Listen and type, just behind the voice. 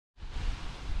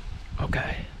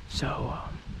Okay, so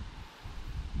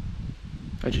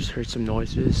I just heard some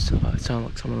noises. It sounded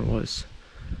like someone was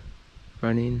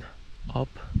running up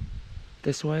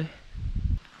this way.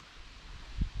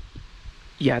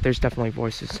 Yeah, there's definitely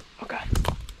voices. Okay,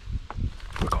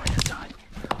 we're going inside.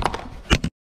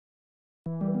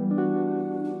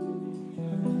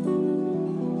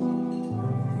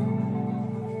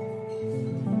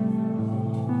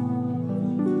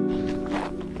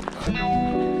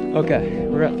 Okay,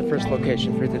 we're at the first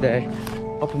location for today,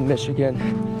 up in Michigan.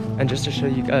 And just to show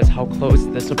you guys how close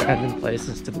this abandoned place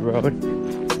is to the road.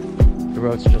 The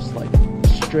road's just like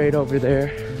straight over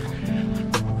there.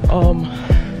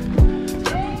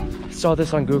 Saw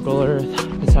this on Google Earth,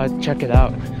 decided to check it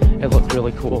out. It looked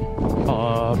really cool.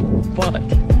 But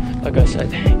like I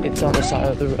said, it's on the side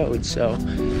of the road, so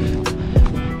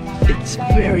it's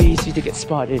very easy to get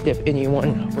spotted if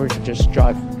anyone were to just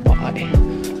drive by.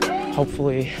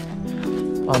 Hopefully,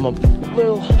 I'm a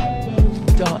little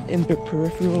dot in the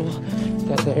peripheral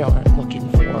that they aren't looking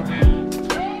for,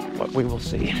 but we will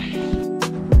see.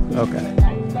 Okay,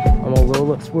 I'm a little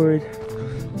less worried.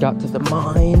 Got to the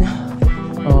mine.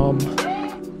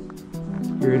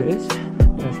 Here it is.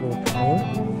 Nice little tower.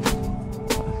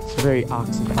 It's very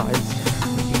oxidized,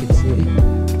 as you can see.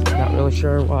 Not really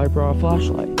sure why I brought a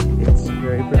flashlight. It's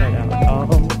very bright out.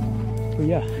 But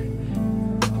yeah,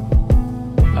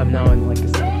 I'm now in like a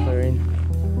small clearing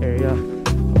area,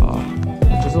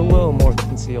 which is a little more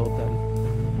concealed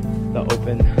than the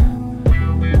open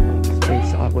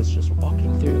space I was just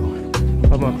walking through.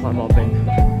 I'm gonna climb up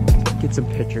and get some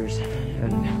pictures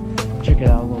and check it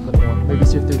out a little bit more. Maybe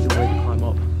see if there's a way to climb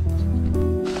up.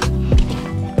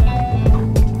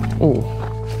 Oh.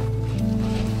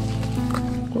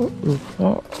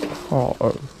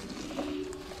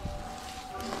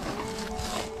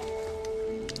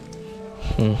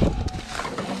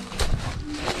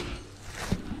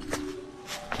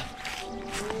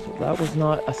 So that was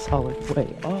not a solid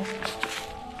way up.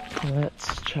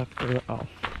 Let's check it out.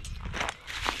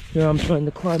 Here I'm trying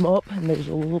to climb up, and there's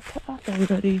a little path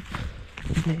already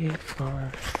made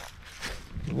for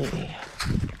me.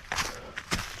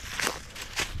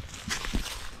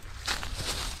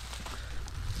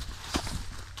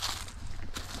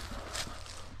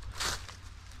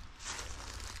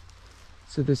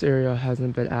 So this area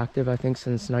hasn't been active, I think,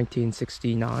 since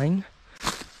 1969.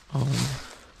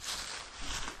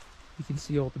 You can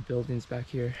see all the buildings back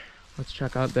here. Let's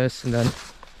check out this and then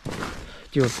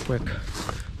do a quick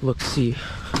look-see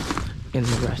in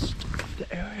the rest of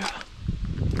the area.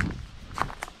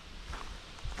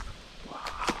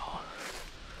 Wow.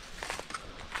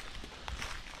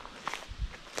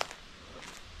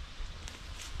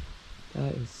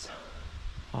 That is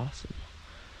awesome.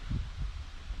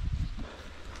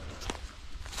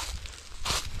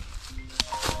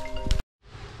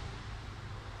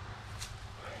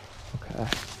 Okay.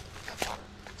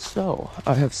 So,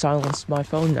 I have silenced my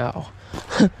phone now.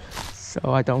 So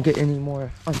I don't get any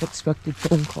more unexpected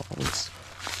phone calls.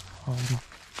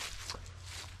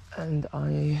 And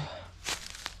I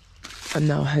am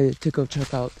now headed to go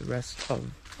check out the rest of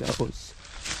those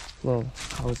little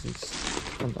houses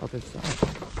on the other side.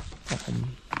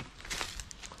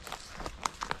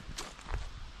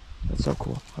 That's so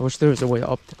cool. I wish there was a way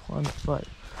up to climb it, but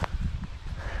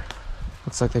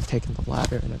looks like they've taken the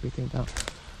ladder and everything down.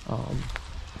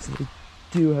 So they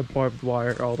do have barbed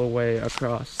wire all the way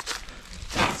across,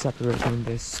 separating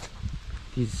these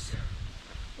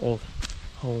old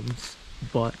homes,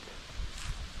 but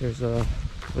there's a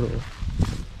little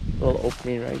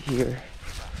opening right here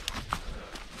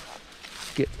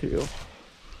to get through.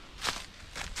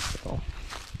 So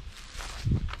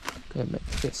I'm gonna make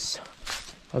this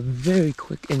a very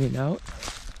quick in and out.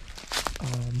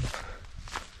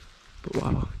 But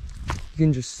wow, you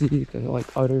can just see the like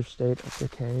utter state of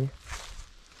decay.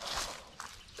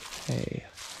 Okay.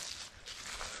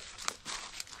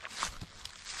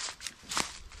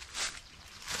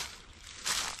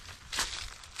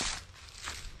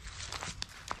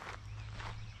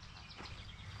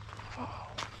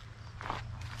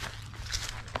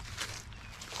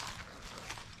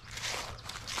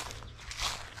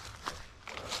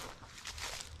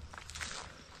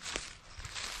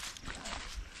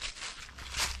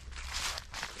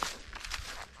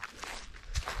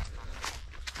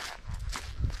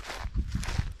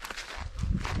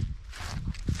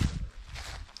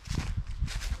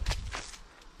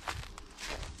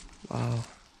 Wow.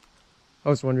 I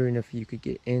was wondering if you could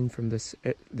get in from this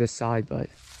side, but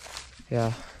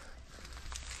yeah.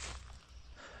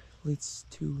 Leads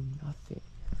to nothing.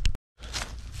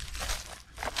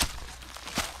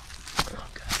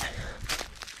 Okay.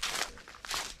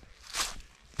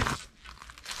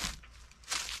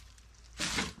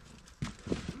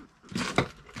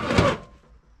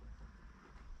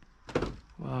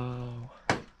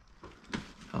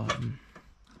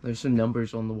 there's some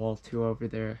numbers on the wall too over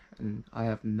there, and I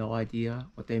have no idea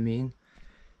what they mean.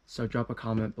 So drop a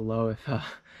comment below if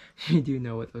you do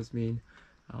know what those mean,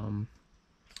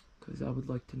 because I would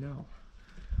like to know.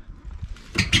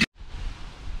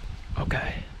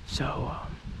 Okay, so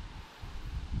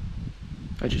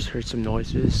I just heard some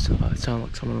noises. It sounded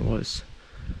like someone was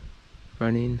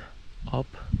running up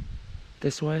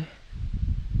this way.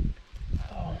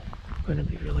 So I'm gonna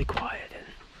be really quiet.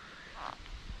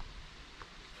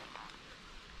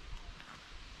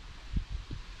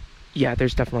 Yeah,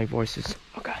 there's definitely voices.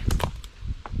 Okay.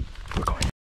 We're going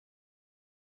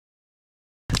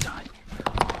inside.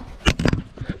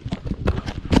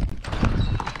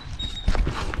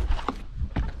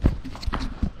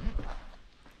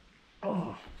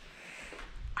 Oh.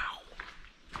 Ow.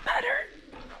 That hurt.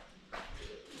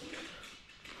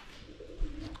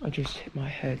 I just hit my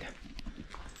head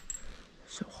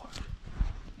so hard.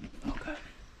 Okay.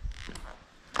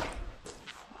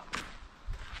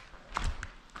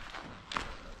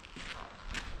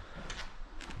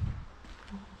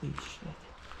 Holy shit.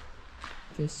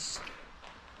 This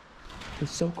is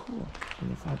so cool.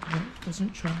 And if I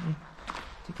wasn't trying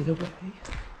to get away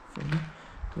from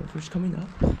whoever's coming up,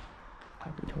 I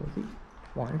would totally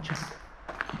want to check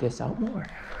this out more.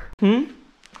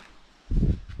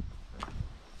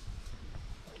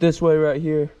 This way right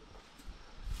here.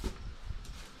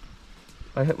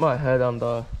 I hit my head on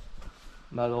the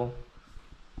metal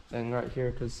thing right here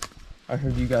because I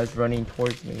heard you guys running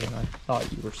towards me and I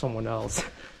thought you were someone else.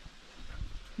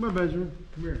 Come on, Benjamin.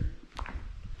 Come here.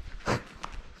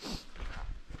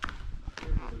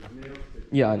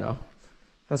 Yeah, I know.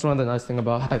 That's one of the nice things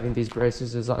about having these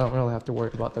braces is I don't really have to worry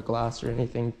about the glass or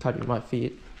anything touching my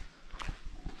feet.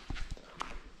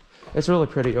 It's really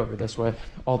pretty over this way.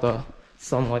 All the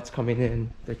sunlight's coming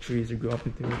in, the trees are going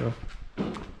through the...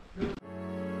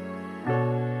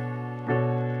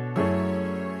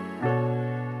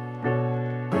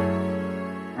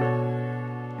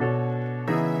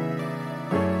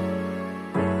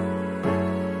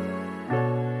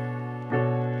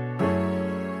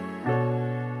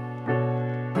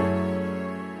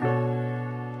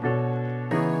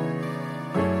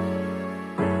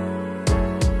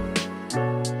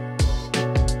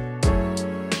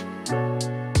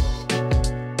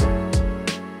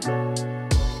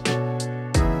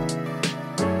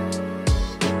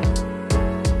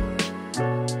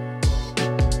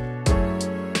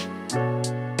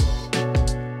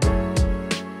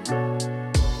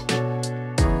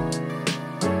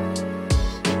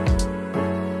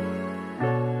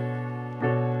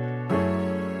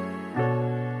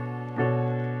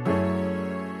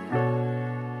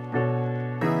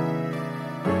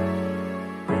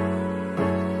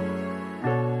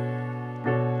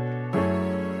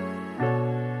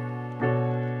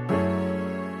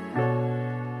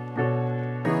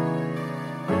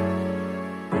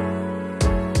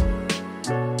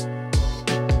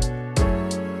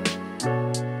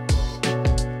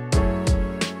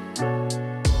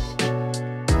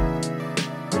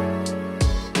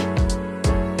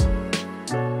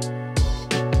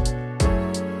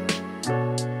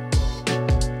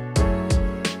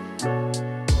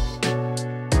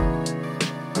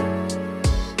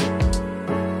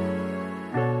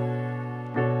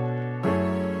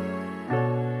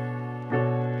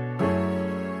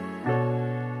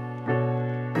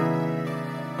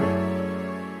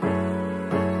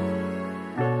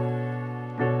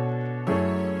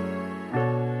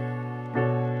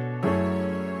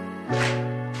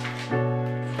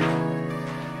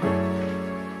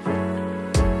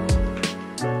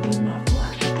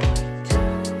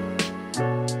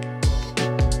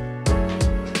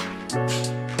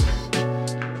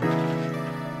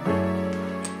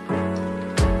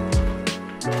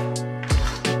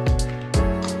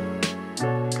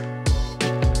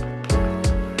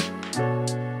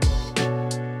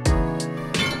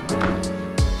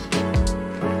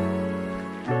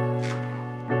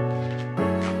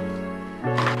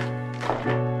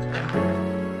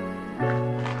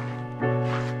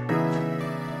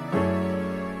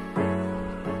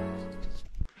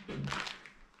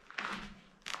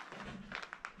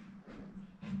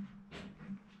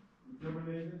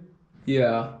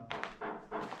 Yeah.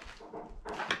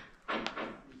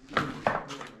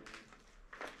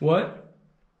 What?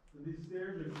 These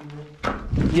stairs are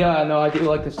cool. Yeah, no, I do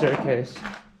like the staircase.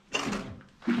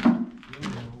 I'm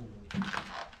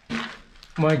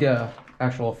gonna get an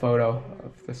actual photo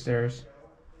of the stairs.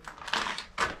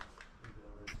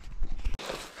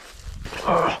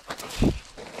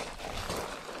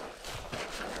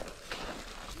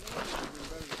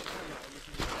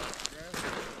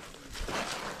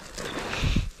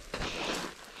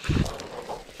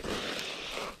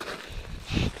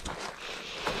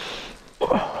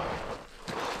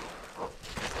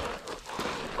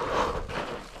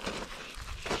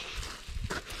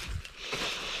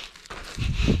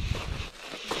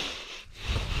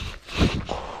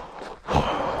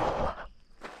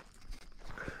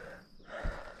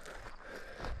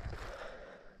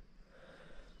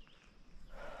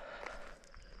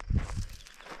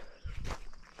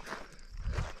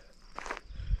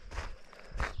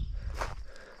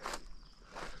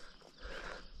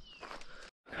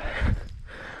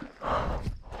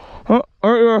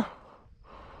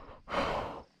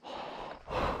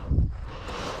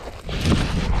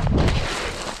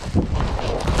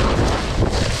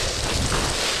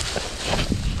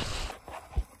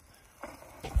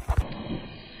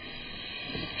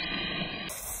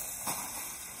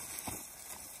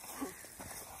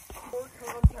 More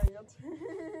content.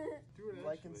 Do it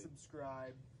Like and actually.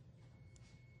 subscribe.